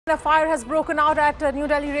A fire has broken out at New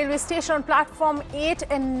Delhi railway station on platform 8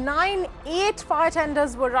 and 9. 8 fire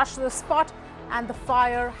tenders were rushed to the spot and the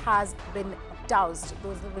fire has been doused.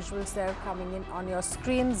 Those are the visuals there coming in on your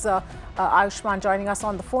screens. Ayushman joining us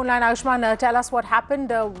on the phone line. Ayushman, tell us what happened.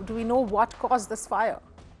 Do we know what caused this fire?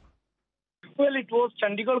 Well, it was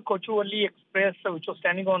Chandigarh-Kochuvali Express, which was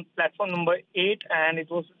standing on platform number 8, and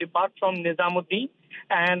it was depart from Nizamuddin.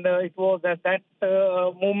 And it was at that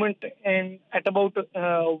moment at about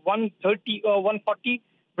 1:30 or 1:40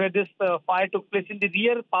 where this fire took place in the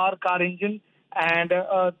rear power car engine, and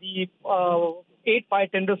the 8 fire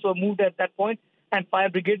tenders were moved at that point, and fire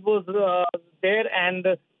brigade was there, and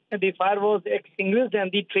the fire was extinguished,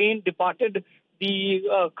 and the train departed. The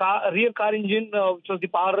rear car engine, which was the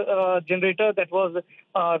power generator, that was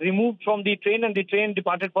removed from the train, and the train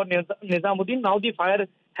departed for Nizamuddin. Now the fire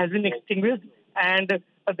has been extinguished, and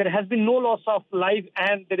there has been no loss of life,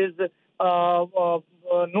 and there is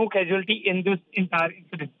no casualty in this entire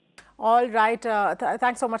incident. All right.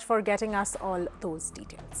 Thanks so much for getting us all those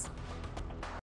details.